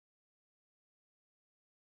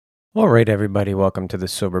All right, everybody, welcome to the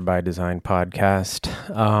Sober by Design podcast.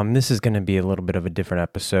 This is going to be a little bit of a different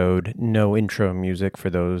episode. No intro music for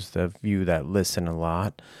those of you that listen a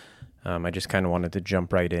lot. I just kind of wanted to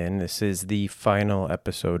jump right in. This is the final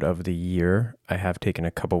episode of the year. I have taken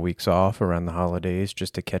a couple weeks off around the holidays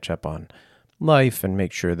just to catch up on life and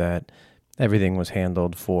make sure that everything was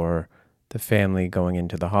handled for the family going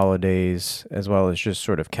into the holidays, as well as just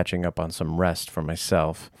sort of catching up on some rest for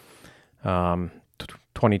myself.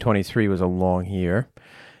 2023 was a long year.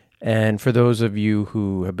 And for those of you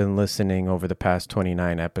who have been listening over the past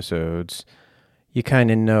 29 episodes, you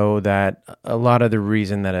kind of know that a lot of the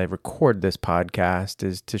reason that I record this podcast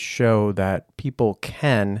is to show that people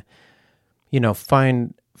can,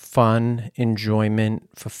 find fun, enjoyment,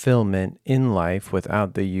 fulfillment in life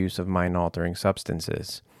without the use of mind-altering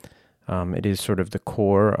substances. It is sort of the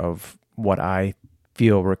core of what I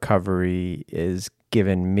feel recovery is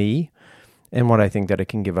given me and what I think that it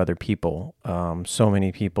can give other people. So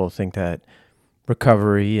many people think that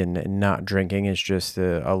recovery and not drinking is just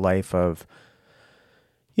a life of,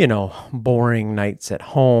 boring nights at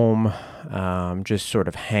home, just sort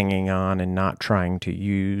of hanging on and not trying to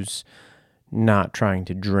use, not trying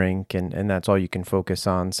to drink, and that's all you can focus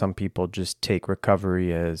on. Some people just take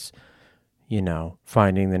recovery as,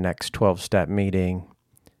 finding the next 12-step meeting,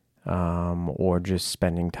 or just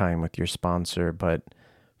spending time with your sponsor. But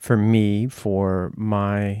for me, for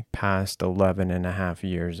my past 11 and a half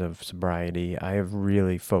years of sobriety, I have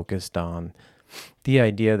really focused on the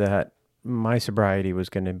idea that my sobriety was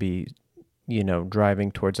going to be,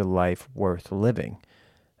 driving towards a life worth living.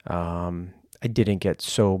 I didn't get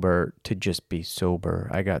sober to just be sober.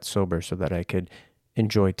 I got sober so that I could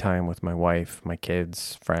enjoy time with my wife, my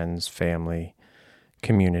kids, friends, family,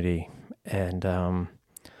 community. And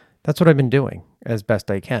that's what I've been doing as best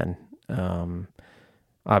I can.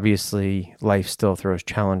 Obviously, life still throws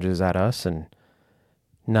challenges at us, and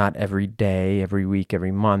not every day, every week,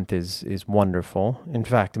 every month is wonderful. In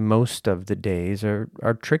fact, most of the days are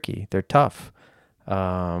tricky. They're tough.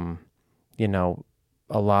 A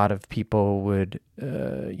lot of people would,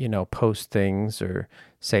 post things or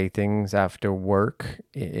say things after work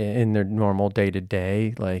in their normal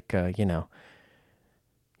day-to-day, like,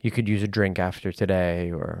 you could use a drink after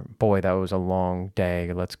today, or boy, that was a long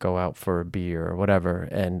day. Let's go out for a beer or whatever.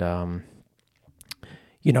 And, I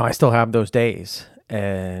still have those days,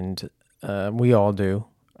 and we all do.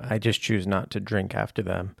 I just choose not to drink after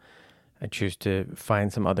them. I choose to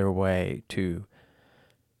find some other way to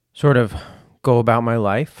sort of go about my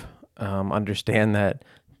life, understand that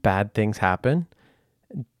bad things happen,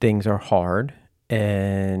 things are hard,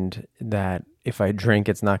 and that if I drink,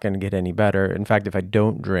 it's not going to get any better. In fact, if I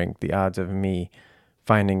don't drink, the odds of me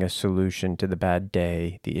finding a solution to the bad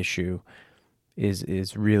day, the issue,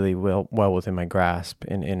 is really well within my grasp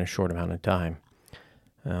in a short amount of time.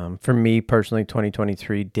 For me personally,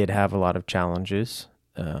 2023 did have a lot of challenges,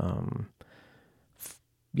 and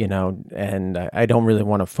I don't really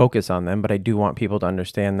want to focus on them, but I do want people to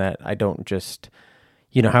understand that I don't just,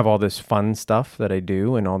 have all this fun stuff that I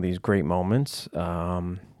do and all these great moments.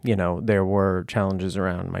 There were challenges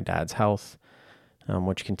around my dad's health,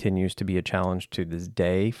 which continues to be a challenge to this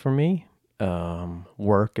day for me.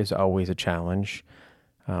 Work is always a challenge.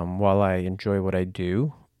 While I enjoy what I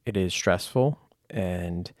do, it is stressful,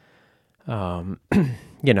 and,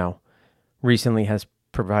 recently has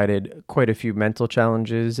provided quite a few mental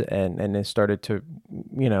challenges, and it started to,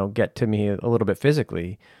 get to me a little bit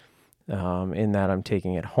physically, in that I'm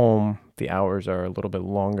taking it home. The hours are a little bit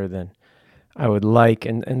longer than I would like,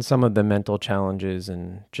 and some of the mental challenges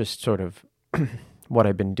and just sort of what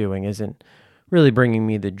I've been doing isn't really bringing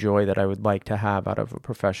me the joy that I would like to have out of a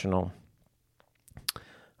professional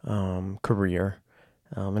career.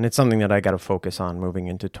 And it's something that I got to focus on moving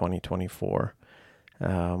into 2024.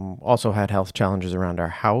 Also had health challenges around our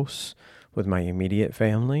house with my immediate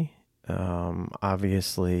family.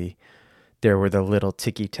 Obviously, there were the little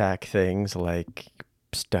ticky-tack things like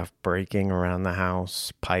stuff breaking around the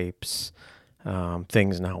house, pipes,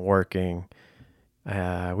 things not working.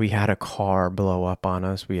 We had a car blow up on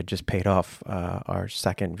us. We had just paid off our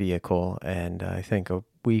second vehicle, and I think a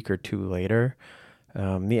week or two later,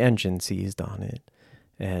 the engine seized on it.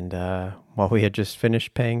 And while we had just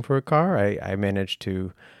finished paying for a car, I managed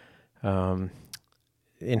to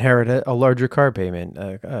inherit a larger car payment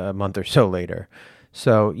a month or so later.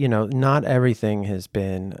 So, not everything has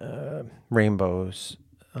been rainbows.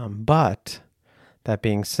 But that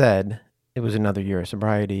being said, it was another year of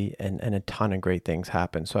sobriety, and a ton of great things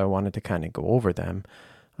happened. So I wanted to kind of go over them,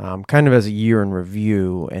 kind of as a year in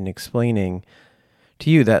review, and explaining to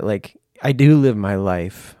you that, like, I do live my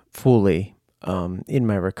life fully. in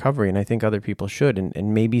my recovery, and I think other people should.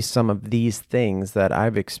 And maybe some of these things that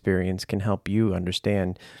I've experienced can help you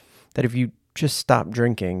understand that if you just stop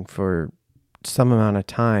drinking for some amount of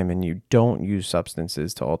time and you don't use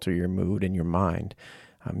substances to alter your mood and your mind,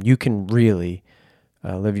 you can really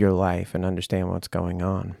live your life and understand what's going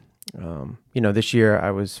on. This year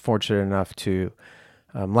I was fortunate enough to,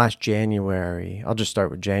 last January, I'll just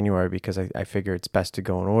start with January because I figure it's best to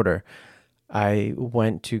go in order. I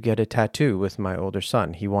went to get a tattoo with my older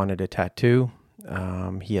son. He wanted a tattoo.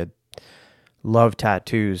 He had loved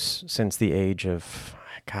tattoos since the age of,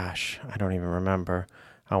 I don't even remember.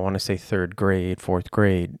 I want to say third grade, fourth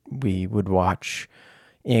grade. We would watch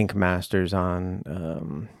Ink Masters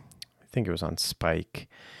on, I think it was on Spike.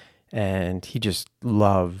 And he just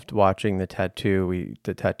loved watching the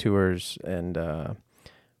tattooers, and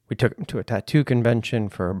we took him to a tattoo convention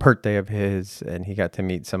for a birthday of his, and he got to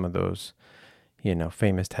meet some of those,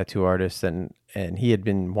 famous tattoo artists, and he had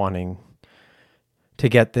been wanting to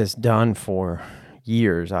get this done for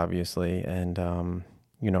years, obviously, and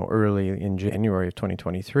early in January of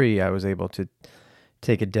 2023, I was able to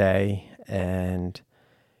take a day and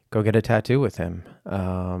go get a tattoo with him.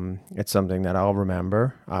 It's something that I'll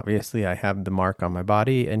remember. Obviously, I have the mark on my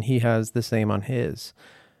body, and he has the same on his.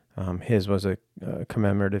 His was a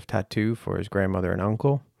commemorative tattoo for his grandmother and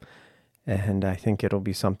uncle, and I think it'll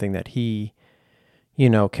be something that he,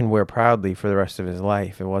 can wear proudly for the rest of his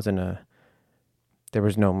life. There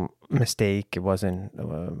was no mistake. It wasn't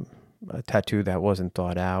a tattoo that wasn't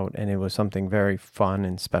thought out, and it was something very fun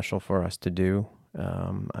and special for us to do.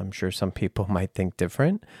 I'm sure some people might think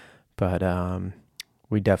different, but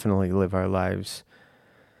we definitely live our lives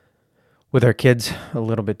with our kids a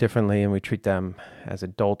little bit differently, and we treat them as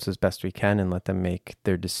adults as best we can and let them make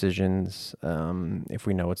their decisions. If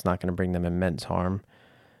we know it's not going to bring them immense harm,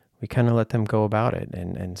 we kind of let them go about it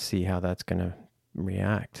and see how that's going to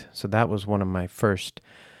react. So that was one of my first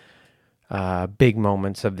big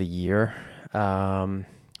moments of the year.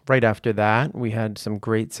 Right after that, we had some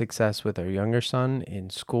great success with our younger son in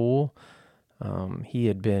school. He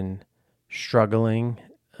had been struggling,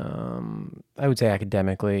 I would say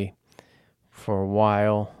academically, for a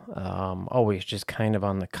while, always just kind of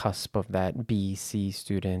on the cusp of that B/C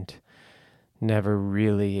student, never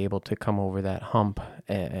really able to come over that hump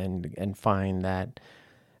and find that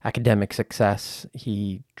academic success.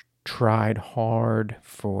 He tried hard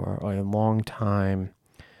for a long time,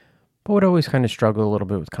 but would always kind of struggle a little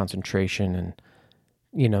bit with concentration, and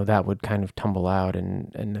that would kind of tumble out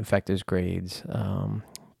and affect his grades.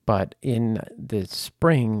 But in the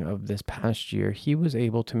spring of this past year, he was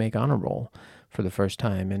able to make honor roll for the first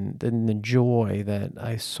time. And then the joy that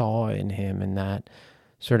I saw in him and that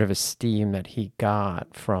sort of esteem that he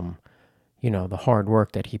got from, the hard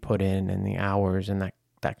work that he put in and the hours and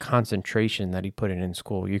that concentration that he put in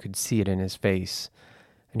school, you could see it in his face.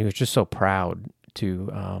 And he was just so proud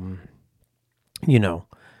to,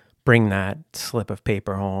 bring that slip of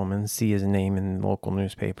paper home and see his name in the local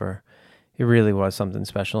newspaper. It really was something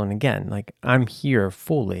special. And again, I'm here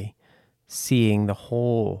fully seeing the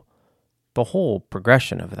whole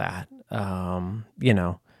progression of that.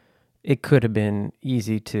 It could have been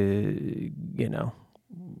easy to,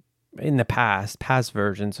 in the past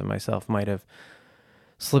versions of myself might have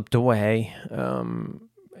slipped away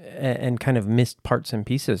and kind of missed parts and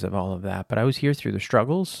pieces of all of that. But I was here through the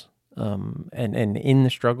struggles and in the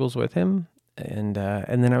struggles with him. And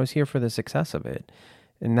then I was here for the success of it.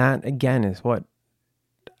 And that, again, is what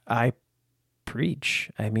I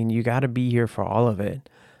preach. I mean, you got to be here for all of it.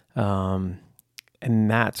 And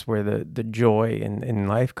that's where the joy in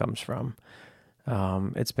life comes from.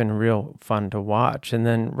 It's been real fun to watch. And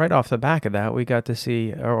then right off the back of that, we got to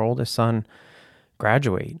see our oldest son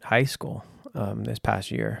graduate high school this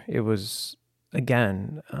past year. It was,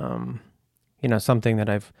 again, something that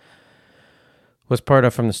I've was part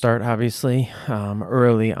of from the start, obviously.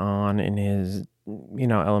 Early on in his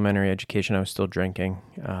elementary education, I was still drinking.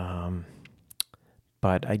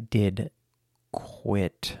 But I did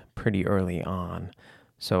quit pretty early on.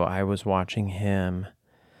 So I was watching him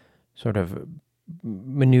sort of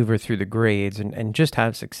maneuver through the grades and just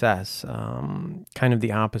have success. Kind of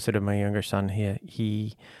the opposite of my younger son.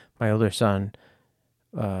 My older son,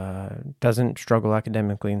 doesn't struggle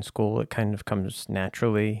academically in school. It kind of comes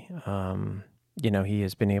naturally. He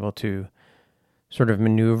has been able to sort of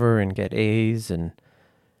maneuver and get A's and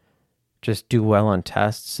just do well on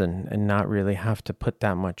tests and not really have to put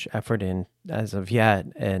that much effort in as of yet.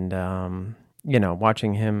 And,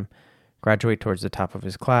 watching him graduate towards the top of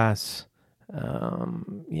his class,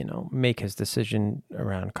 make his decision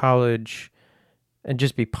around college and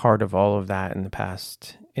just be part of all of that in the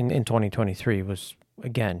past in 2023 was,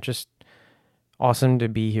 again, just awesome to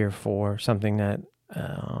be here for something that,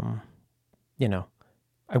 you know,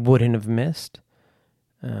 I wouldn't have missed,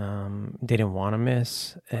 didn't want to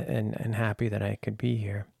miss, and happy that I could be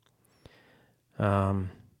here.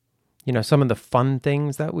 Some of the fun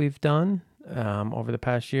things that we've done over the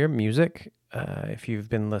past year, music. If you've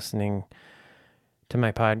been listening to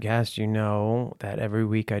my podcast, you know that every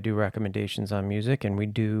week I do recommendations on music, and we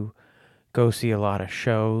do go see a lot of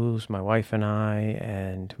shows, my wife and I,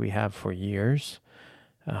 and we have for years.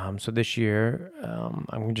 So this year,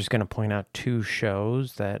 I'm just going to point out 2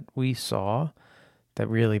 shows that we saw that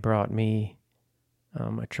really brought me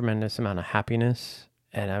a tremendous amount of happiness,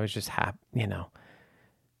 and I was just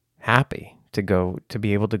happy to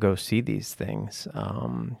be able to go see these things.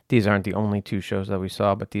 These aren't the only 2 shows that we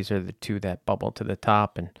saw, but these are the 2 that bubble to the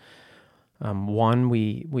top. And one,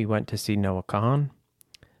 we went to see Noah Kahan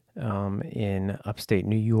in upstate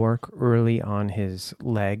New York early on his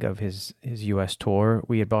leg of his U.S. tour.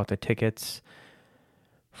 We had bought the tickets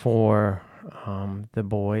for the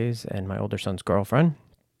boys and my older son's girlfriend,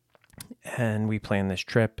 and we planned this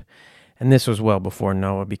trip. And this was well before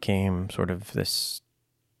Noah became sort of this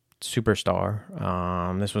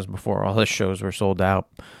superstar. This was before all his shows were sold out,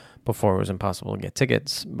 before it was impossible to get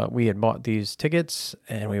tickets. But we had bought these tickets,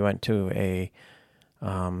 and we went to an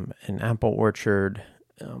apple orchard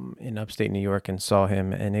in upstate New York and saw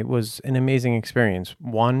him, and it was an amazing experience.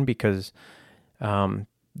 One, because the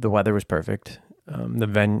weather was perfect, and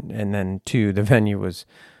then 2, the venue was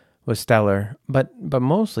stellar, but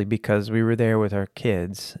mostly because we were there with our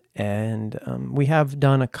kids, and we have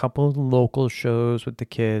done a couple local shows with the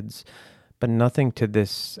kids, but nothing to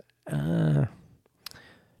this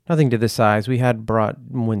size. We had brought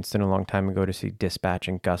Winston a long time ago to see Dispatch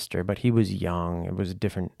and Guster, but he was young. It was a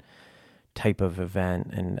different type of event,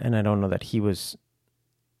 and I don't know that he was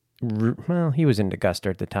into Guster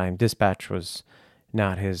at the time. Dispatch was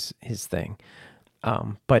not his thing.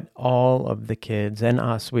 But all of the kids and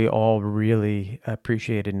us, we all really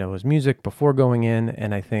appreciated Noah's music before going in,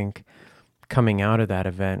 and I think coming out of that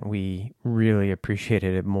event, we really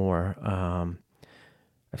appreciated it more.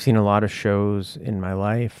 I've seen a lot of shows in my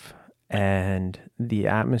life, and the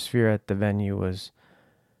atmosphere at the venue was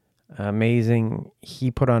amazing.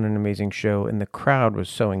 He put on an amazing show, and the crowd was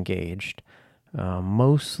so engaged.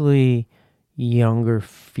 Mostly younger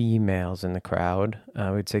females in the crowd.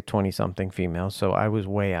 I would say 20-something females, so I was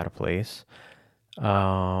way out of place.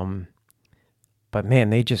 But man,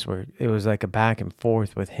 they just were, it was like a back and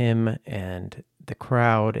forth with him and the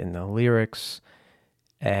crowd and the lyrics,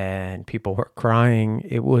 and people were crying.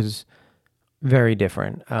 It was very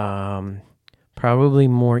different. Probably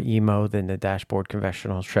more emo than the Dashboard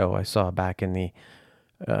Confessional show I saw back in the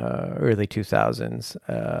early 2000s.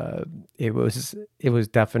 It was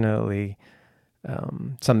definitely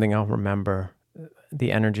something I'll remember.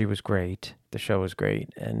 The energy was great. The show was great.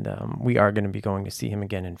 And we are going to be going to see him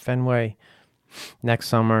again in Fenway next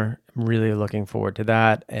summer. I'm really looking forward to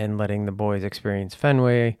that, and letting the boys experience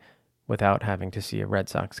Fenway without having to see a Red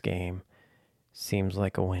Sox game seems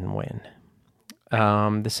like a win-win.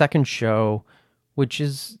 The second show, which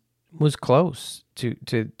was close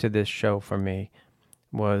to this show for me,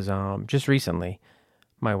 was just recently.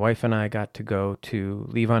 My wife and I got to go to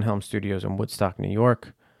Levon Helm Studios in Woodstock, New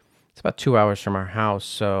York. It's about 2 hours from our house,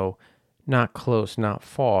 so not close, not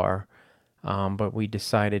far. But we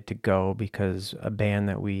decided to go because a band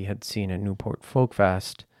that we had seen at Newport Folk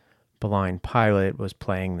Fest, Blind Pilot, was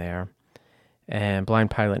playing there. And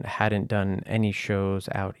Blind Pilot hadn't done any shows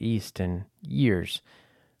out east in years.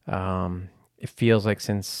 It feels like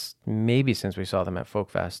since we saw them at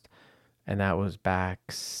Folk Fest, and that was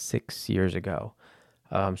back 6 years ago.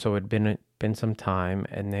 So it had been some time,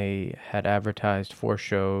 and they had advertised 4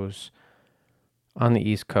 shows on the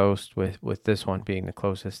East Coast, with this one being the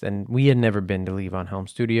closest. And we had never been to Levon Helm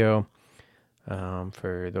Studio.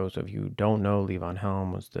 For those of you who don't know, Levon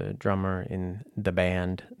Helm was the drummer in the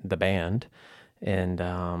band. And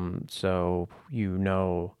so you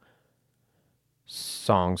know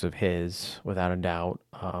songs of his without a doubt.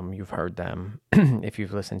 You've heard them. If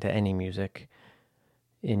you've listened to any music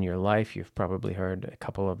in your life, you've probably heard a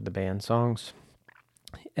couple of the band songs.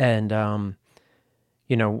 And I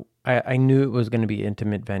knew it was going to be an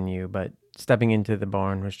intimate venue, but stepping into the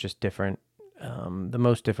barn was just different. The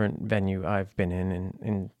most different venue I've been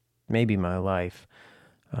in maybe my life.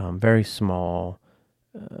 Very small.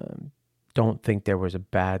 Don't think there was a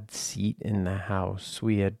bad seat in the house.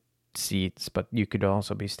 We had seats, but you could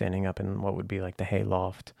also be standing up in what would be like the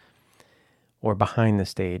hayloft or behind the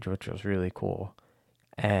stage, which was really cool.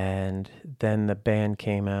 And then the band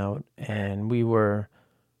came out, and we were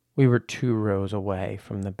we were 2 rows away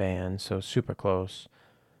from the band, so super close.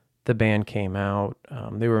 The band came out.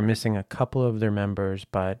 They were missing a couple of their members,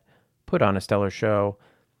 but put on a stellar show.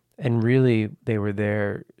 And really, they were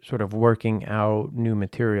there sort of working out new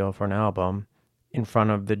material for an album in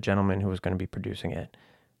front of the gentleman who was going to be producing it.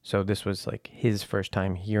 So this was like his first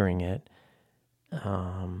time hearing it.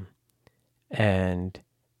 And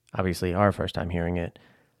obviously our first time hearing it.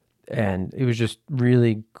 And it was just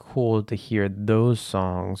really cool to hear those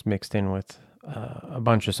songs mixed in with a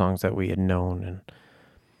bunch of songs that we had known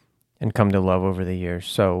and come to love over the years.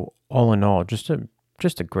 So all in all, just a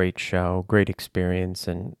great show, great experience,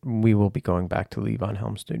 and we will be going back to Lee Von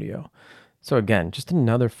Helm Studio. So again, just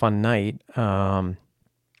another fun night.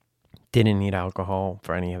 Didn't need alcohol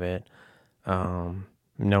for any of it.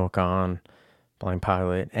 Noah Kahan, Blind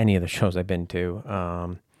Pilot, any of the shows I've been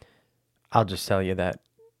to. I'll just tell you that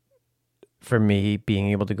for me, being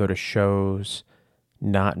able to go to shows,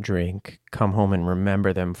 not drink, come home and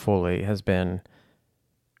remember them fully has been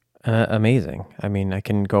amazing. I mean, I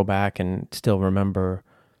can go back and still remember,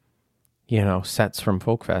 sets from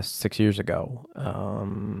Folk Fest 6 years ago.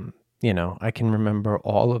 I can remember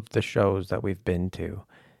all of the shows that we've been to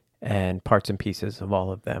and parts and pieces of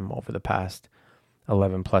all of them over the past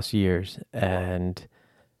 11 plus years. And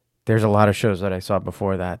there's a lot of shows that I saw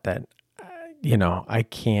before that I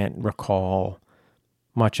can't recall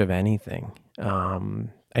much of anything.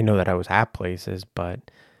 I know that I was at places,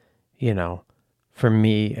 but, for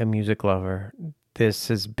me, a music lover, this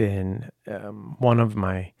has been one of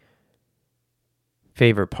my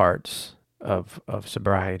favorite parts of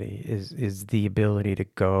sobriety is the ability to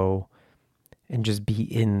go and just be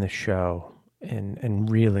in the show and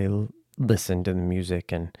really listen to the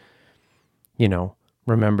music and,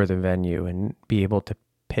 remember the venue and be able to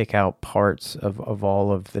pick out parts of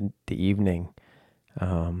all of the evening.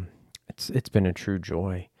 It's been a true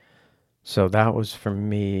joy. So that was for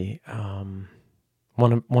me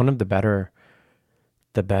one of the better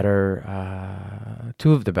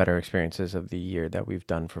two of the better experiences of the year that we've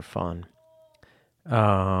done for fun.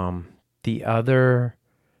 The other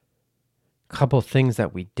couple things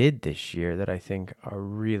that we did this year that I think are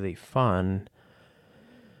really fun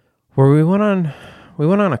were we went on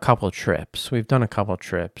a couple trips. We've done a couple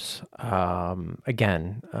trips.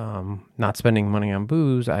 Again, not spending money on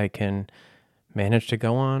booze, I can manage to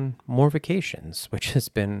go on more vacations, which has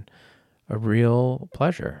been a real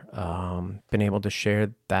pleasure. Been able to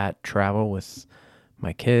share that travel with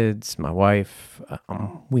my kids, my wife.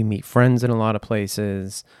 We meet friends in a lot of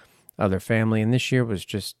places, other family, and this year was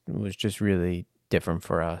just really different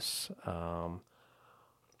for us.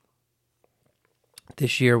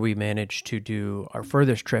 This year we managed to do our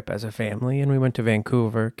furthest trip as a family, and we went to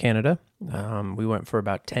Vancouver, Canada. We went for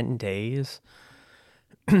about 10 days.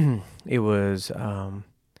 It was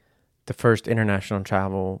the first international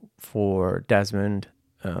travel for Desmond.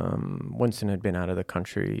 Winston had been out of the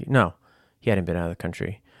country. No, he hadn't been out of the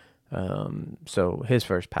country. So his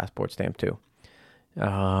first passport stamp too.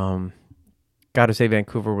 Got to say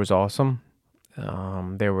Vancouver was awesome.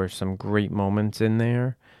 There were some great moments in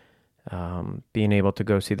there. Being able to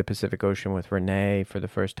go see the Pacific Ocean with Renee for the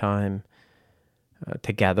first time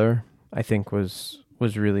together, I think was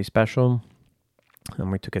really special.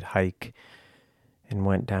 And we took a hike and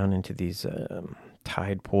went down into these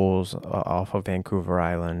tide pools off of Vancouver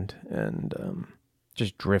Island and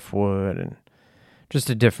just driftwood and just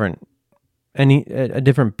a different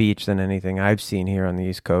beach than anything I've seen here on the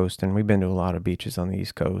East Coast. And we've been to a lot of beaches on the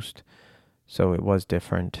East Coast, so it was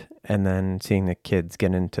different. And then seeing the kids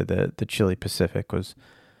get into the chilly Pacific was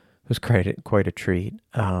quite a treat.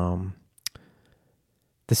 The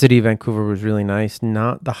city of Vancouver was really nice.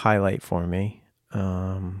 Not the highlight for me.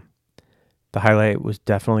 The highlight was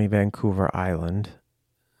definitely Vancouver Island,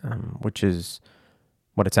 which is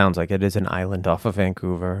what it sounds like. It is an island off of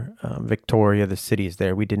Vancouver. Victoria, the city, is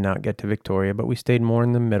there. We did not get to Victoria, but we stayed more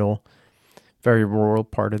in the middle, very rural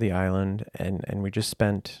part of the island, and we just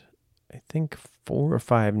spent, I think, 4 or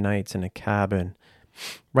 5 nights in a cabin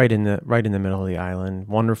right in the middle of the island.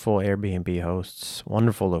 Wonderful Airbnb hosts,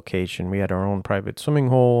 wonderful location. We had our own private swimming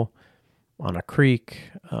hole on a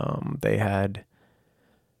creek. They had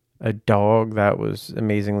a dog that was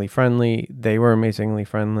amazingly friendly. They were amazingly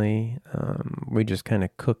friendly. We just kind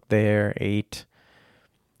of cooked there, ate,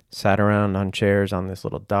 sat around on chairs on this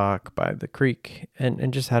little dock by the creek,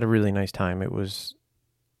 and just had a really nice time. It was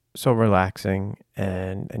so relaxing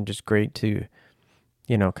and just great to,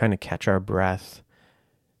 kind of catch our breath,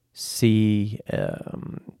 see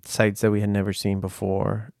sights that we had never seen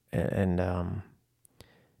before, and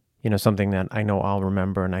something that I know I'll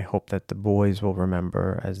remember, and I hope that the boys will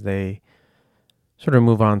remember as they sort of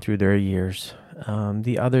move on through their years.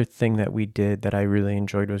 The other thing that we did that I really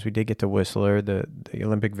enjoyed was we did get to Whistler, the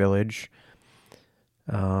Olympic Village.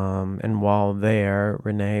 And while there,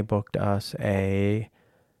 Renee booked us a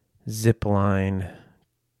zip line.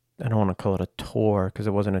 I don't want to call it a tour because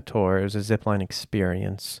it wasn't a tour. It was a zip line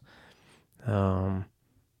experience.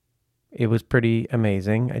 It was pretty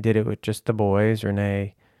amazing. I did it with just the boys.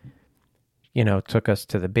 Renee, took us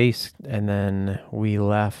to the base, and then we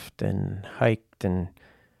left and hiked and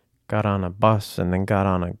got on a bus and then got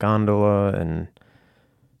on a gondola and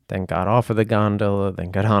then got off of the gondola,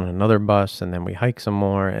 then got on another bus, and then we hiked some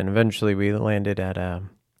more, and eventually we landed at a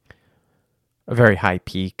very high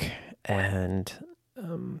peak, and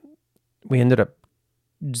we ended up,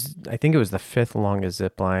 I think it was the fifth longest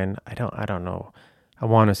zip line. I don't know. I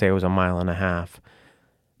want to say it was 1.5 miles.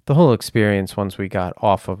 The whole experience, once we got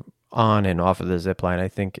on and off of the zip line, I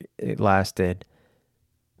think it lasted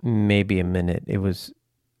maybe a minute. It was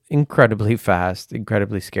incredibly fast,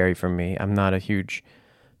 incredibly scary for me. I'm not a huge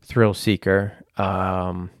thrill seeker,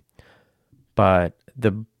 but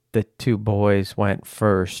the two boys went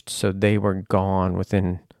first, so they were gone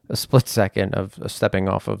within a split second of stepping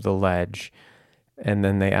off of the ledge, and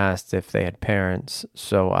then they asked if they had parents,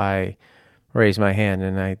 so I raised my hand,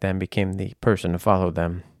 and I then became the person to follow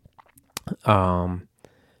them.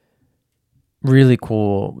 Really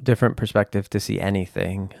cool, different perspective to see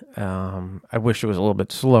anything. I wish it was a little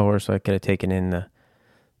bit slower so I could have taken in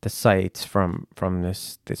the sights from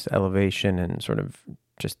this elevation and sort of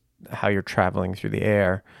just how you're traveling through the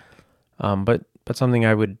air. But something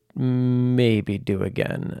I would maybe do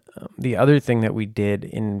again. The other thing that we did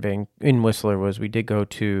in Whistler was we did go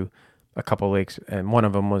to a couple lakes, and one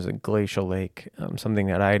of them was a glacial lake, something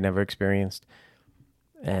that I had never experienced.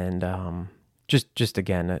 And just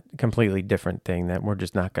again, a completely different thing that we're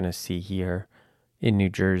just not going to see here in New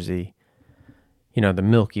Jersey. The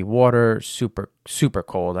milky water, super, super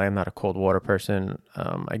cold. I am not a cold water person.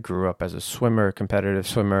 I grew up as a swimmer, competitive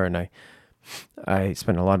swimmer, and I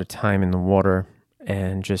spent a lot of time in the water,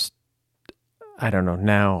 and just, I don't know,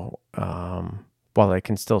 now, while I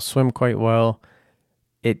can still swim quite well,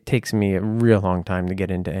 it takes me a real long time to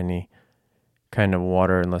get into any kind of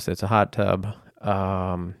water unless it's a hot tub.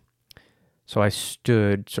 So I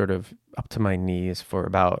stood sort of up to my knees for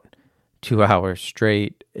about 2 hours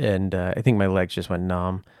straight, and I think my legs just went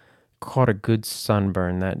numb. Caught a good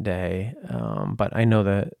sunburn that day, but I know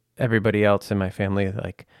that everybody else in my family,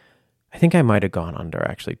 I think I might have gone under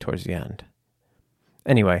actually towards the end.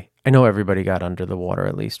 Anyway, I know everybody got under the water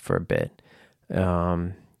at least for a bit,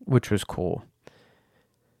 which was cool.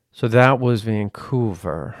 So that was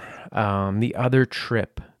Vancouver. The other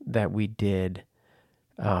trip that we did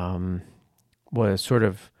was sort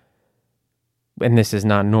of, and this is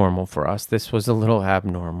not normal for us, this was a little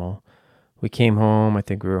abnormal. We came home, I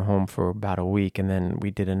think we were home for about a week, and then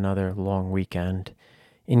we did another long weekend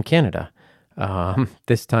in Canada.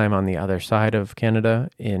 This time on the other side of Canada,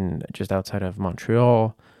 in just outside of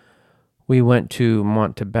Montreal. We went to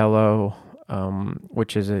Montebello,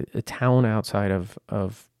 which is a town outside of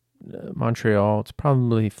Montreal. It's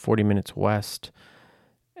probably 40 minutes west,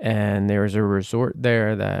 and there's a resort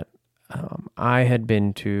there that I had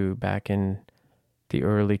been to back in the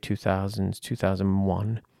early 2000s,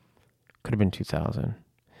 2001, could have been 2000.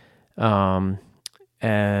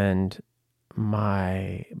 And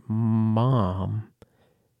my mom,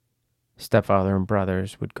 stepfather, and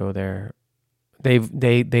brothers would go there.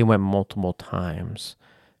 They went multiple times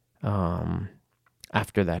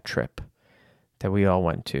after that trip that we all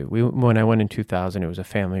went to. When I went in 2000, it was a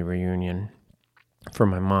family reunion for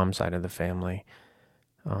my mom's side of the family.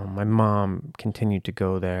 My mom continued to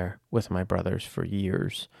go there with my brothers for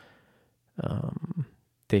years.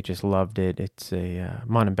 They just loved it. It's a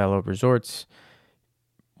Montebello Resorts.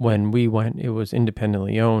 When we went, it was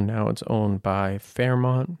independently owned. Now it's owned by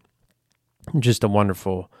Fairmont. Just a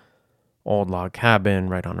wonderful old log cabin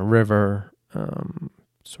right on a river.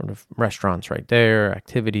 Sort of restaurants right there,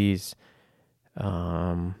 activities.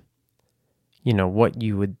 What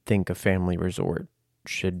you would think a family resort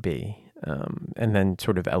should be. And then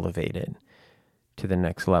sort of elevate it to the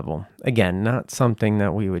next level. Again, not something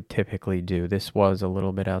that we would typically do. This was a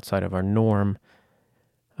little bit outside of our norm.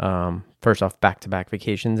 First off, back-to-back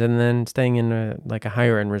vacations, and then staying in a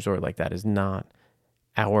higher-end resort like that is not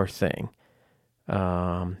our thing.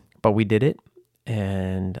 But we did it,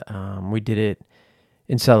 and we did it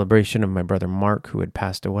in celebration of my brother Mark, who had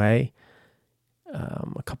passed away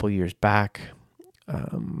a couple years back.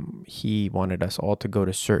 He wanted us all to go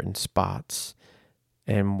to certain spots,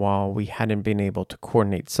 and while we hadn't been able to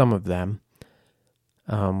coordinate some of them,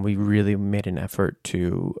 We really made an effort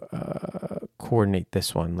to coordinate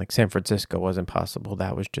this one. Like San Francisco wasn't possible.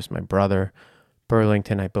 That was just my brother.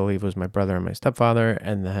 Burlington, I believe, was my brother and my stepfather.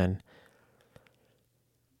 And then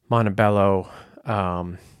Montebello,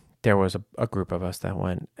 there was a group of us that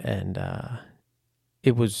went. And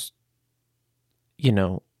it was, it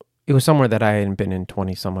was somewhere that I hadn't been in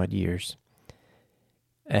 20 some odd years.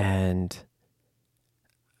 And,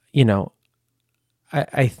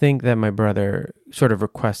 I think that my brother sort of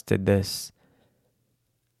requested this,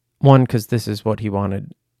 one, because this is what he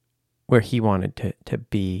wanted, where he wanted to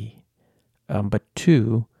be. But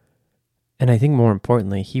two, and I think more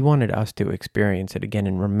importantly, he wanted us to experience it again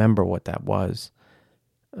and remember what that was,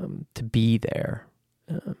 to be there.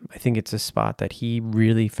 I think it's a spot that he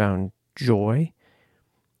really found joy.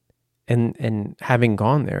 And having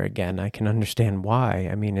gone there again, I can understand why.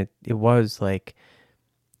 I mean, it was like,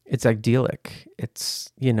 it's idyllic.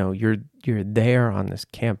 It's, you're there on this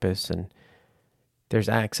campus and there's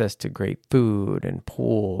access to great food and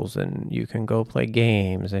pools, and you can go play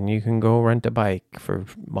games, and you can go rent a bike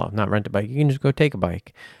not rent a bike. You can just go take a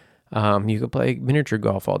bike. You could play miniature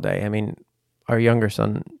golf all day. I mean, our younger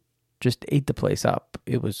son just ate the place up.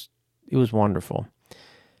 It was wonderful.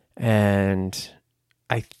 And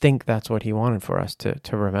I think that's what he wanted for us to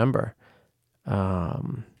remember.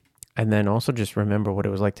 And then also just remember what it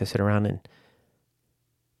was like to sit around and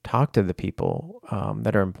talk to the people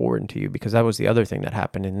that are important to you, because that was the other thing that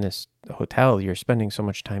happened in this hotel. You're spending so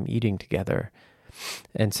much time eating together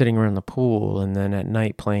and sitting around the pool, and then at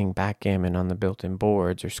night playing backgammon on the built-in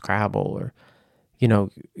boards or Scrabble, or,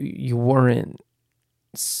 you weren't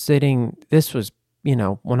sitting. This was,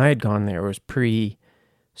 when I had gone there, it was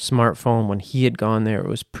pre-smartphone. When he had gone there, it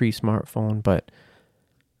was pre-smartphone, but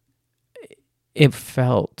it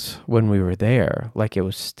felt when we were there like it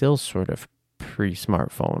was still sort of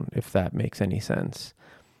pre-smartphone, if that makes any sense.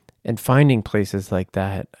 And finding places like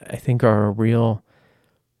that, I think, are a real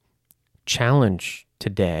challenge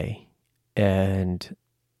today. And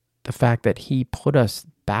the fact that he put us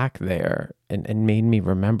back there and made me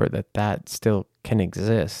remember that still can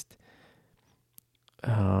exist,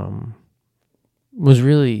 was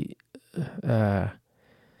really,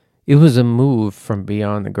 it was a move from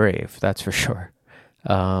beyond the grave, that's for sure.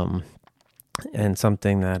 And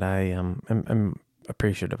something that I am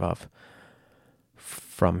appreciative of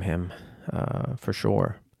from him, for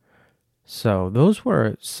sure. So those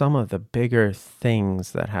were some of the bigger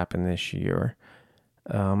things that happened this year.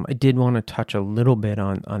 I did want to touch a little bit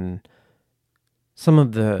on some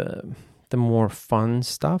of the more fun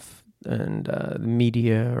stuff and the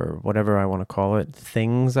media, or whatever I want to call it,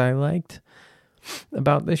 things I liked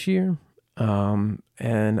about this year. And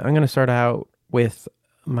I'm going to start out with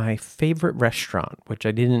my favorite restaurant, which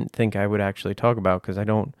I didn't think I would actually talk about, because I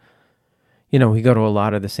don't, we go to a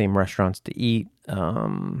lot of the same restaurants to eat.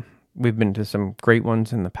 We've been to some great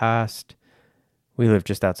ones in the past. We live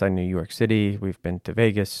just outside New York City. We've been to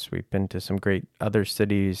Vegas. We've been to some great other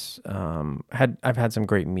cities. I've had some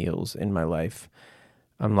great meals in my life.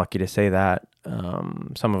 I'm lucky to say that.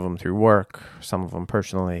 Some of them through work, some of them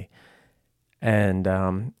personally. And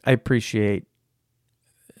I appreciate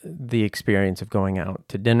the experience of going out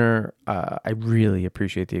to dinner. I really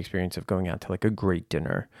appreciate the experience of going out to like a great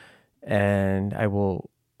dinner. And I will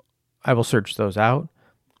search those out.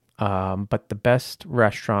 But the best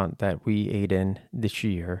restaurant that we ate in this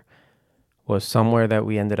year was somewhere that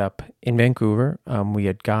we ended up in Vancouver. We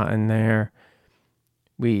had gotten there.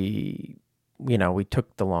 We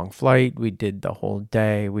took the long flight. We did the whole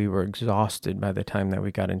day. We were exhausted by the time that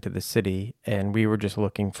we got into the city, and we were just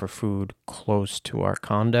looking for food close to our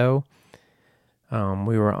condo.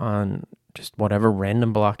 We were on just whatever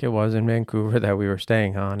random block it was in Vancouver that we were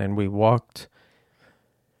staying on, and we walked,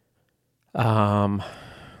 I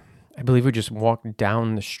believe we just walked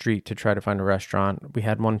down the street to try to find a restaurant. We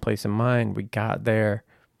had one place in mind. We got there.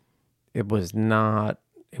 It was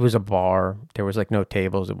a bar. There was like no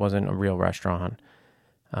tables. It wasn't a real restaurant.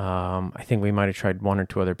 I think we might have tried one or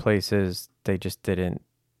two other places. They just didn't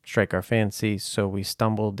strike our fancy. So we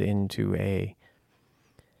stumbled into a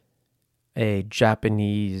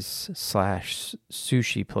Japanese /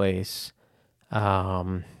 sushi place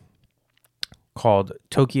called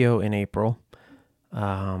Tokyo in April.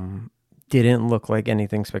 Didn't look like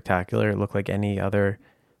anything spectacular. It looked like any other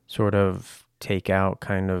sort of takeout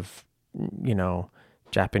kind of,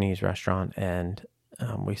 Japanese restaurant. And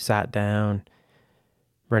we sat down.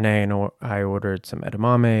 Renee and I ordered some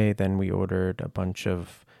edamame. Then we ordered a bunch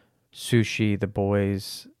of sushi. The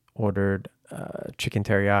boys ordered chicken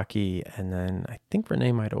teriyaki. And then I think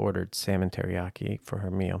Renee might have ordered salmon teriyaki for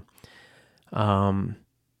her meal.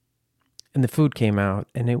 and the food came out,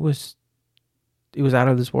 and it was out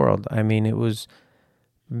of this world. I mean, it was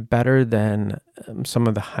better than some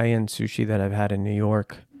of the high-end sushi that I've had in New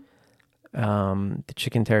York. The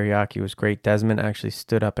chicken teriyaki was great. Desmond actually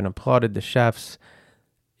stood up and applauded the chefs.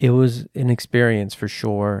 It was an experience for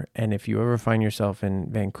sure. And if you ever find yourself in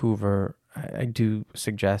Vancouver, I do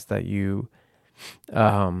suggest that you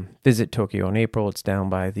visit Tokyo in April. It's down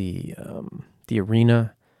by the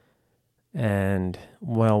arena, and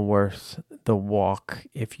well worth the walk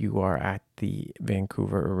if you are at the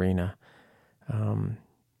Vancouver arena. I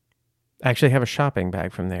actually have a shopping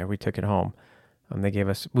bag from there. We took it home. They gave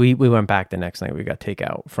us, we went back the next night. We got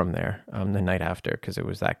takeout from there the night after because it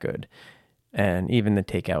was that good. And even the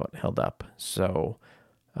takeout held up. So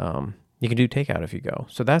you can do takeout if you go.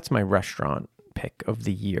 So that's my restaurant pick of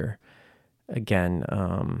the year.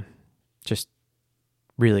 Again, just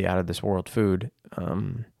really out of this world food.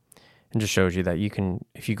 And just shows you that you can,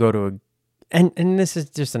 if you go to and this is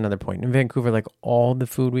just another point. In Vancouver, like all the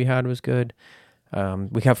food we had was good.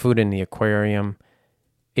 We have food in the aquarium.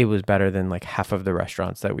 It was better than like half of the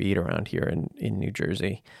restaurants that we eat around here in New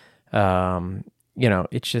Jersey.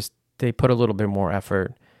 It's just, they put a little bit more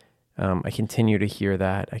effort. I continue to hear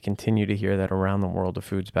that. I continue to hear that around the world the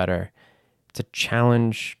food's better. It's a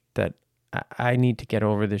challenge that I need to get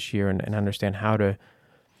over this year and understand how to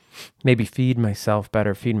maybe feed myself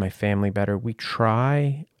better, feed my family better. We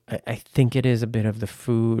try. I think it is a bit of the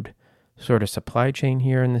food sort of supply chain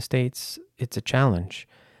here in the States. It's a challenge.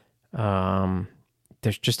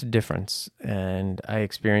 There's just a difference. And I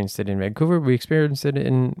experienced it in Vancouver. We experienced it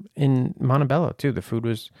in Montebello too. The food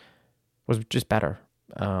was just better.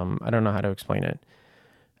 I don't know how to explain it.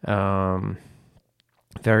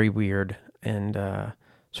 Very weird and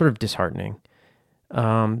sort of disheartening.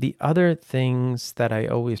 The other things that I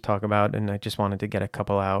always talk about, and I just wanted to get a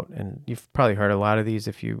couple out, and you've probably heard a lot of these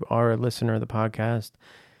if you are a listener of the podcast,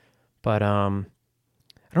 but I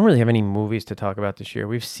don't really have any movies to talk about this year.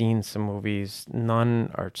 We've seen some movies.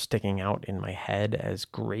 None are sticking out in my head as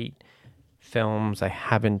great films. I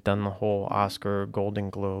haven't done the whole Oscar, Golden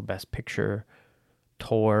Globe, Best Picture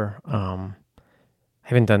tour. I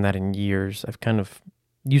haven't done that in years. I've kind of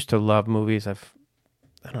used to love movies. I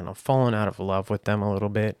don't know, fallen out of love with them a little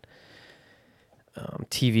bit.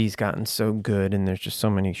 TV's gotten so good, and there's just so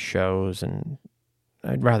many shows, and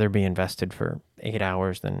I'd rather be invested for 8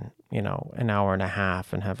 hours than, an hour and a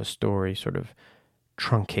half and have a story sort of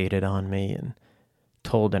truncated on me and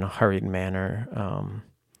told in a hurried manner.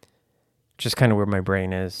 Just kind of where my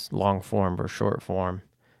brain is, long form or short form.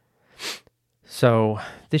 So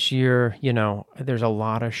this year, there's a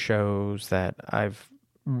lot of shows that I've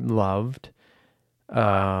loved.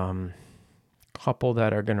 Couple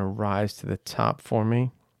that are going to rise to the top for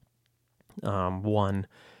me. One,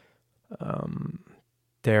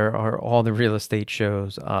 there are all the real estate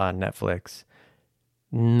shows on Netflix.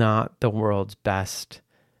 Not the world's best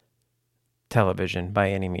television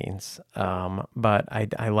by any means, but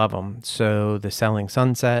I love them. So the Selling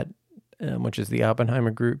Sunset, which is the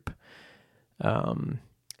Oppenheimer Group,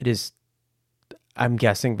 it is, I'm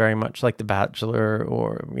guessing, very much like The Bachelor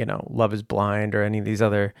or, Love is Blind or any of these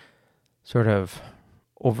other sort of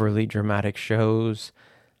overly dramatic shows.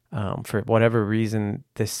 For whatever reason,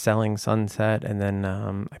 this Selling Sunset, and then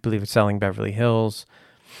I believe it's Selling Beverly Hills,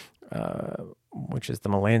 which is the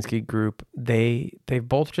Melansky Group, they've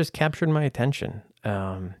both just captured my attention.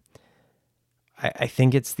 I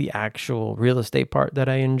think it's the actual real estate part that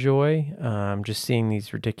I enjoy. Just seeing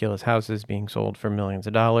these ridiculous houses being sold for millions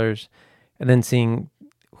of dollars, and then seeing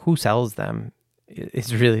who sells them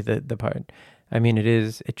is really the part. I mean,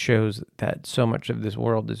 it shows that so much of this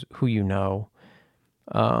world is who you know.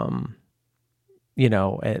 And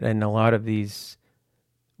a lot of these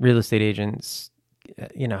real estate agents,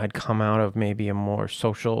 had come out of maybe a more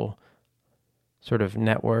social sort of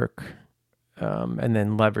network, and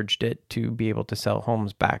then leveraged it to be able to sell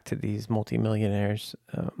homes back to these multimillionaires.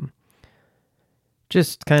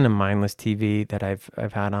 Just kind of mindless TV that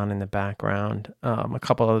I've had on in the background. A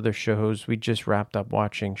couple other shows. We just wrapped up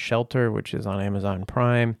watching Shelter, which is on Amazon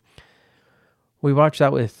Prime. We watched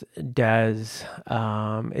that with Des.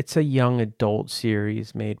 It's a young adult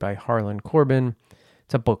series made by Harlan Coben.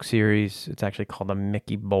 It's a book series. It's actually called the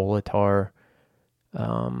Mickey Bolitar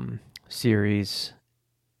series.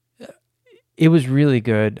 It was really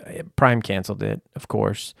good. Prime canceled it, of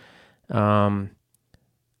course.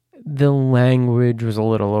 The language was a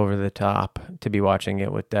little over the top to be watching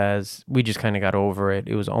it with Des. We just kind of got over it.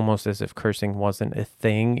 It was almost as if cursing wasn't a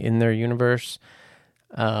thing in their universe.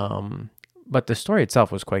 But the story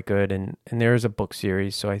itself was quite good, and there is a book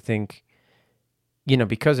series, so I think,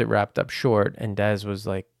 because it wrapped up short, and Des was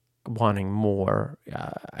like wanting more.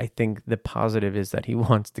 I think the positive is that he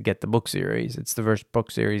wants to get the book series. It's the first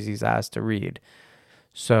book series he's asked to read.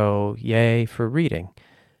 So yay for reading.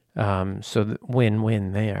 So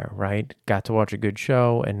win-win there, right? Got to watch a good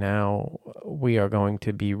show, and now we are going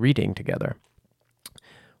to be reading together,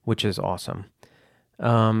 which is awesome.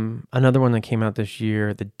 Another one that came out this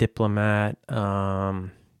year, The Diplomat, that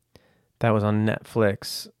was on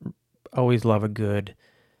Netflix. Always love a good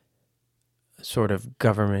sort of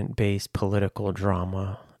government-based political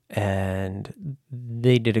drama, and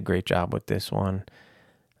they did a great job with this one.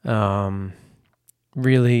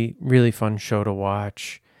 Really, really fun show to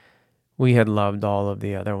watch. We had loved all of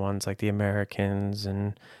the other ones, like The Americans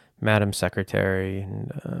and Madam Secretary,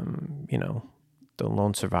 and The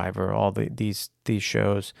Lone Survivor. All these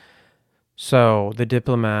shows. So The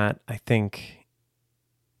Diplomat, I think,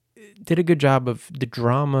 did a good job of the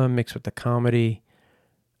drama mixed with the comedy.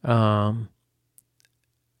 I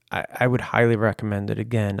would highly recommend it.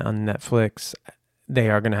 Again, on Netflix. They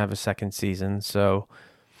are going to have a second season, so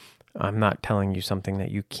I'm not telling you something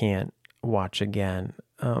that you can't watch again.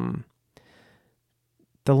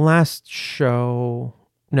 The last show,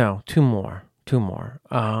 no, two more.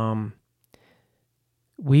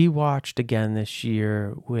 We watched again this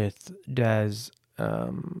year with Des.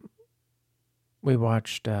 We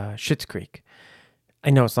watched Schitt's Creek. I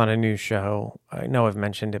know it's not a new show. I know I've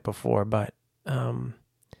mentioned it before, but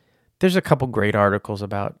there's a couple great articles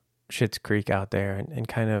about Schitt's Creek out there, and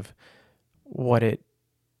kind of what it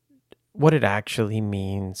actually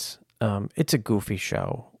means. It's a goofy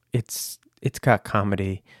show. It's got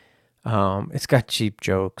comedy. It's got cheap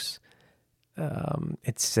jokes.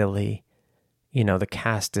 It's silly. The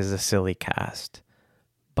cast is a silly cast,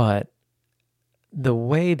 but the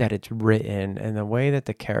way that it's written and the way that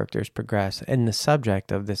the characters progress, and the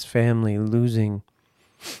subject of this family losing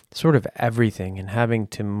sort of everything and having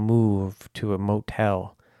to move to a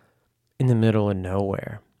motel in the middle of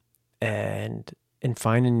nowhere and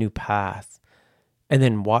find a new path, and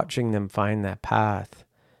then watching them find that path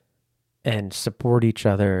and support each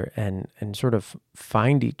other and sort of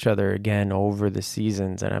find each other again over the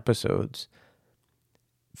seasons and episodes.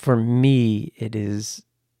 For me, it's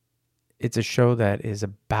a show that is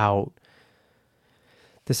about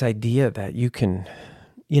this idea that you can,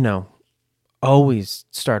 always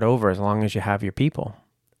start over as long as you have your people.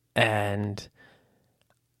 And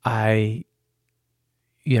I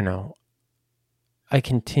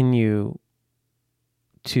continue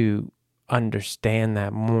to understand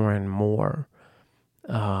that more and more.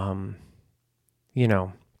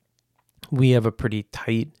 We have a pretty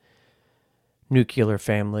tight nuclear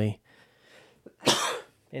family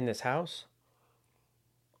in this house.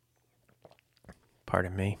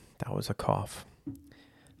 Pardon me, that was a cough.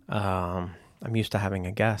 I'm used to having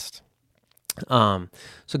a guest. So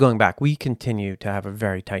going back, we continue to have a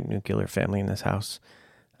very tight nuclear family in this house.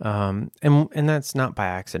 And that's not by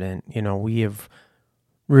accident. We have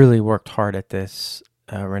really worked hard at this,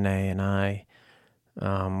 Renee and I.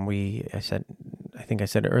 I think I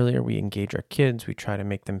said earlier, we engage our kids. We try to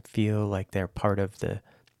make them feel like they're part of the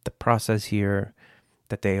process here,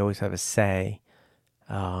 that they always have a say.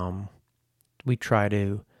 We try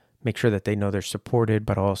to make sure that they know they're supported,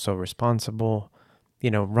 but also responsible,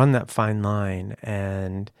 run that fine line.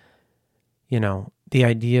 And, the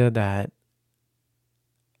idea that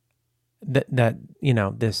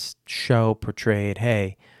this show portrayed,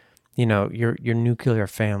 hey, your nuclear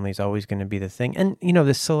family is always going to be the thing. And,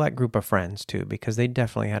 this select group of friends too, because they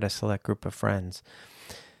definitely had a select group of friends.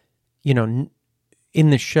 In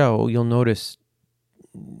the show, you'll notice,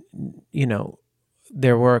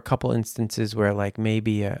 there were a couple instances where like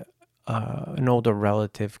maybe an older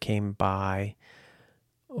relative came by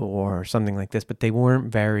or something like this, but they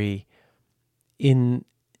weren't very in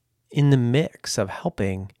the mix of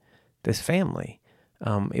helping this family.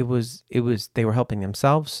 It was they were helping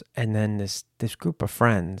themselves, and then this group of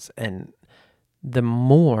friends. And the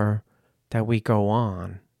more that we go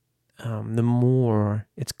on, the more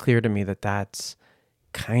it's clear to me that that's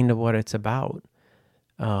kind of what it's about.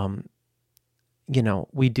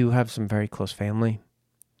 We do have some very close family,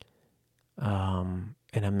 and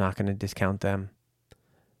I'm not going to discount them.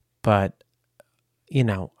 But,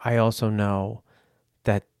 I also know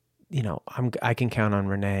that, I can count on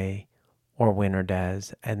Renee or Win or Des.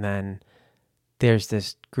 And then there's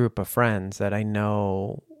this group of friends that I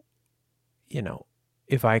know,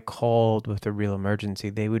 if I called with a real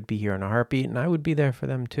emergency, they would be here in a heartbeat, and I would be there for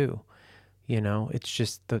them too. It's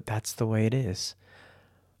just that's the way it is.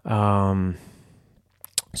 So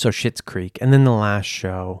Schitt's Creek. And then the last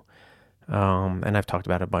show, and I've talked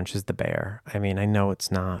about it a bunch, is The Bear. I mean, I know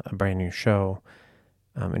it's not a brand new show,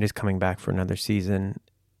 It is coming back for another season.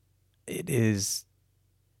 It's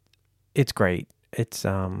great. It's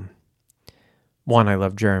one, I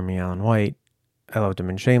love Jeremy Allen White. I loved him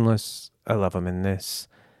in Shameless. I love him in this.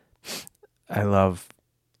 I love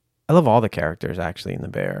all the characters actually in The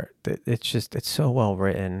Bear. It's so well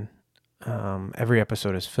written. Every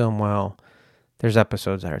episode is filmed well. There's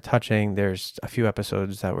episodes that are touching. There's a few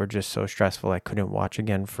episodes that were just so stressful I couldn't watch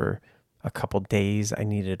again for a couple days. I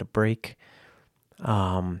needed a break.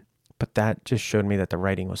 But that just showed me that the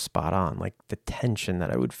writing was spot on. Like the tension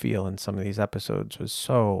that I would feel in some of these episodes was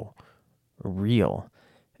so real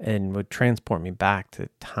and would transport me back to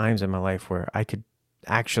times in my life where I could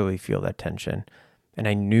actually feel that tension. And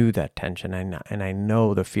I knew that tension, and I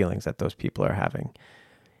know the feelings that those people are having.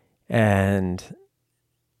 And,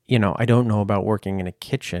 I don't know about working in a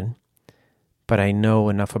kitchen, but I know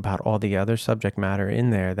enough about all the other subject matter in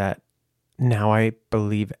there that now I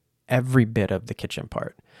believe every bit of the kitchen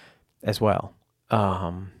part as well.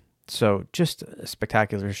 So just a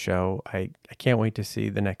spectacular show. I can't wait to see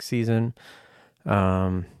the next season.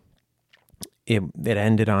 It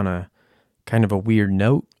ended on a kind of a weird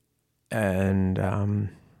note. And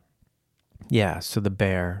so The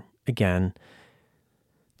Bear, again,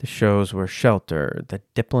 the shows were Shelter, The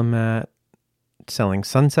Diplomat, Selling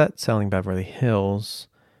Sunset, Selling Beverly Hills,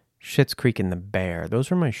 Schitt's Creek, and The Bear. Those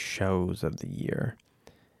were my shows of the year.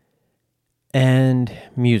 And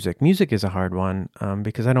music. Music is a hard one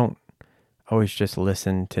because I don't always just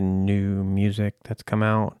listen to new music that's come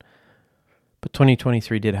out. But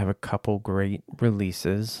 2023 did have a couple great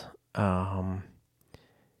releases.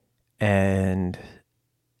 And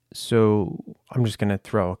so I'm just going to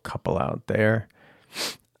throw a couple out there.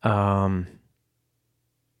 So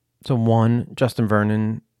one, Justin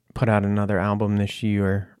Vernon put out another album this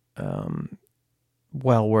year.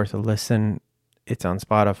 Well worth a listen. It's on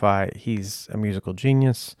Spotify. He's a musical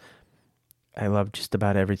genius. I love just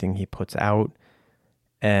about everything he puts out.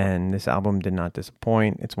 And this album did not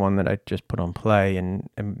disappoint. It's one that I just put on play and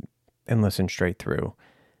listen straight through.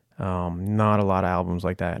 Not a lot of albums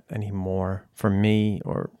like that anymore for me,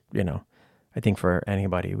 or, I think for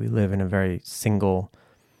anybody. We live in a very single,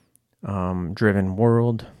 driven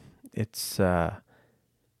world. It's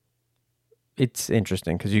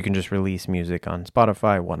interesting because you can just release music on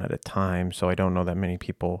Spotify one at a time. So I don't know that many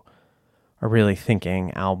people are really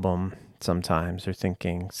thinking album sometimes. They're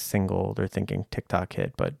thinking single, they're thinking TikTok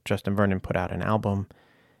hit, but Justin Vernon put out an album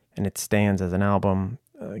and it stands as an album.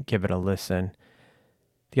 Give it a listen.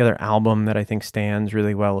 The other album that I think stands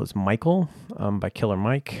really well is Michael by Killer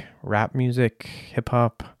Mike. Rap music, hip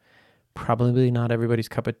hop, probably not everybody's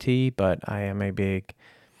cup of tea, but I am a big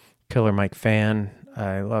Killer Mike fan.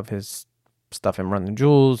 I love his stuff in Run the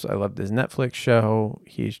Jewels. I love his Netflix show.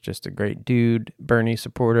 He's just a great dude, Bernie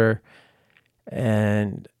supporter,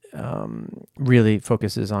 and really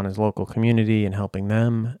focuses on his local community and helping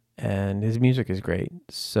them. And his music is great.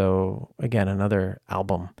 So again, another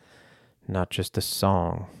album, not just a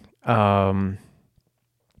song.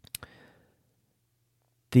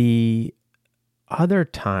 The other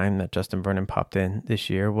time that Justin Vernon popped in this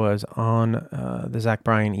year was on the Zach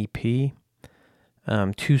Bryan EP.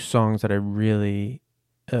 Two songs that I really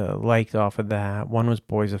liked off of that. One was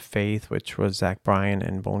Boys of Faith, which was Zach Bryan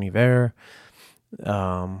and Bon Iver.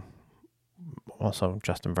 Also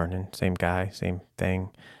Justin Vernon, same guy, same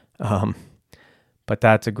thing. But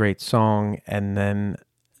that's a great song. And then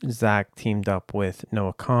Zach teamed up with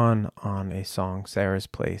Noah Kahan on a song, Sarah's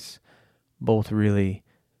Place. Both really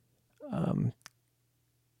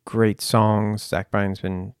great songs. Zach Bryan's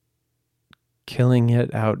been killing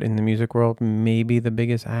it out in the music world. Maybe the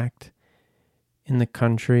biggest act in the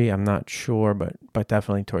country. I'm not sure, but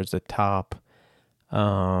definitely towards the top.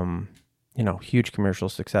 Huge commercial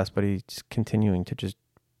success, but he's continuing to just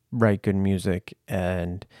write good music.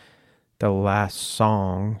 And the last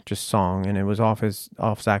song, and it was off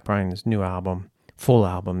Zach Bryan's new album, full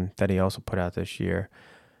album that he also put out this year,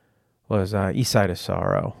 was East Side of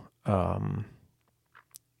Sorrow. The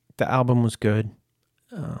album was good.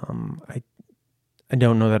 I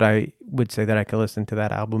don't know that I would say that I could listen to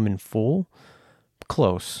that album in full.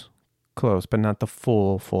 Close, but not the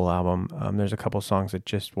full album. There's a couple songs that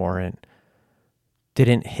just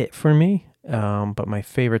didn't hit for me. But my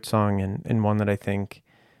favorite song and one that I think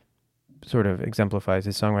sort of exemplifies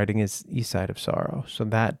his songwriting is East Side of Sorrow. So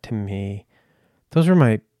that, to me, those were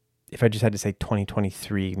my, if I just had to say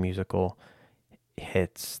 2023 musical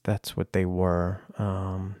hits, that's what they were.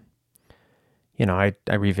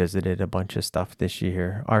 I revisited a bunch of stuff this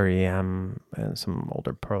year, REM and some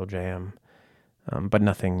older Pearl Jam, but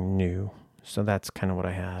nothing new. So that's kind of what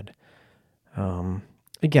I had.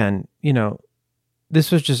 Again,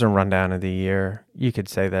 this was just a rundown of the year. You could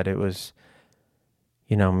say that it was,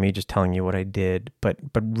 me just telling you what I did, but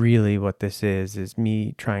really what this is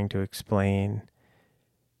me trying to explain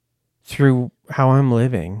through how I'm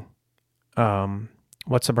living,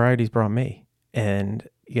 what sobriety's brought me. And,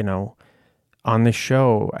 on this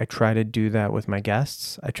show, I try to do that with my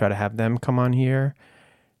guests. I try to have them come on here,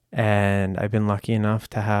 and I've been lucky enough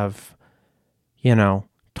to have,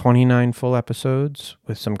 29 full episodes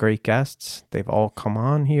with some great guests. They've all come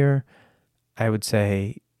on here. I would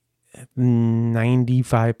say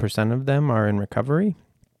 95% of them are in recovery.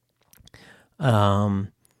 And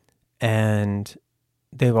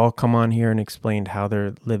they've all come on here and explained how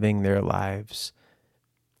they're living their lives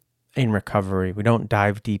in recovery. We don't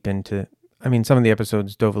dive deep into, some of the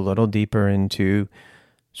episodes dove a little deeper into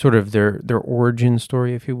sort of their origin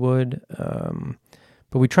story, if you would.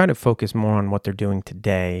 But we try to focus more on what they're doing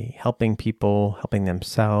today, helping people, helping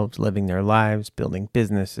themselves, living their lives, building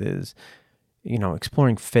businesses,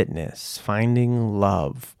 exploring fitness, finding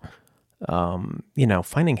love,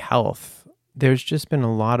 finding health. There's just been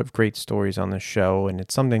a lot of great stories on the show, and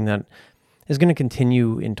it's something that is going to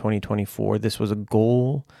continue in 2024. This was a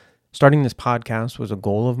goal. Starting this podcast was a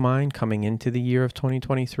goal of mine coming into the year of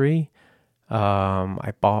 2023.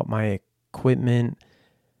 I bought my equipment,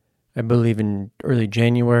 I believe, in early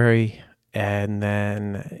January, and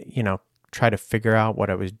then, try to figure out what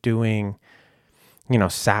I was doing,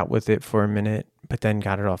 sat with it for a minute, but then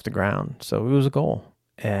got it off the ground. So it was a goal.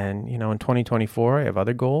 And, in 2024, I have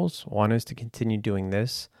other goals. One is to continue doing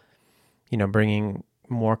this, bringing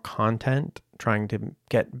more content, trying to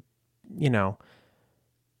get,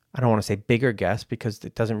 I don't want to say bigger guests because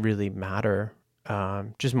it doesn't really matter.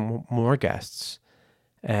 Just more guests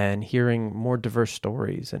and hearing more diverse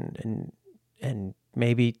stories and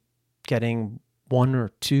maybe getting 1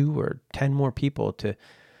 or 2 or 10 more people to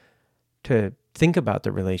think about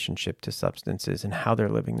their relationship to substances and how they're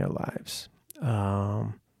living their lives.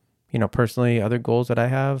 Personally, other goals that I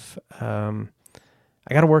have, I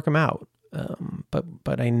got to work them out.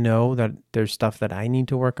 But I know that there's stuff that I need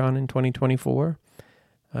to work on in 2024.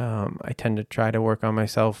 I tend to try to work on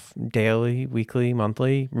myself daily, weekly,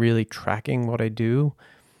 monthly, really tracking what I do,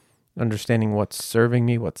 understanding what's serving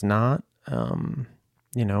me, what's not.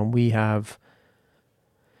 We have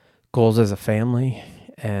goals as a family,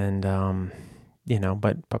 and,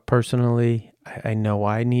 but personally, I know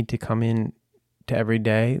I need to come in to every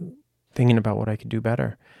day thinking about what I could do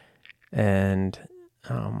better. And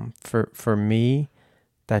for me,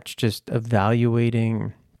 that's just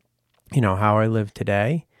evaluating, how I live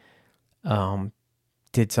today.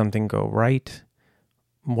 Did something go right?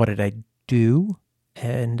 What did I do?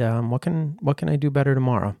 And what can I do better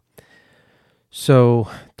tomorrow? So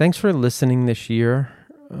thanks for listening this year.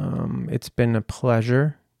 It's been a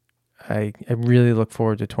pleasure. I really look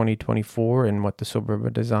forward to 2024 and what the Sober by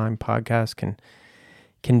Design podcast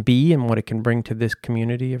can be and what it can bring to this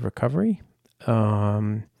community of recovery.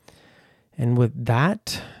 And with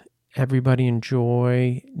that, everybody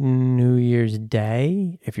enjoy New Year's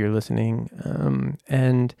Day if you're listening.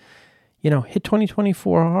 And hit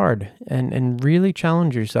 2024 hard and really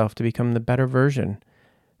challenge yourself to become the better version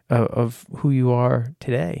of who you are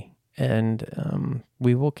today. And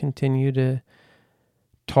we will continue to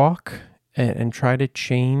talk and try to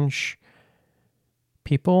change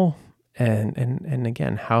people and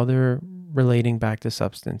again, how they're relating back to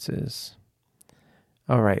substances.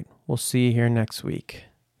 All right. We'll see you here next week.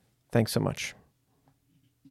 Thanks so much.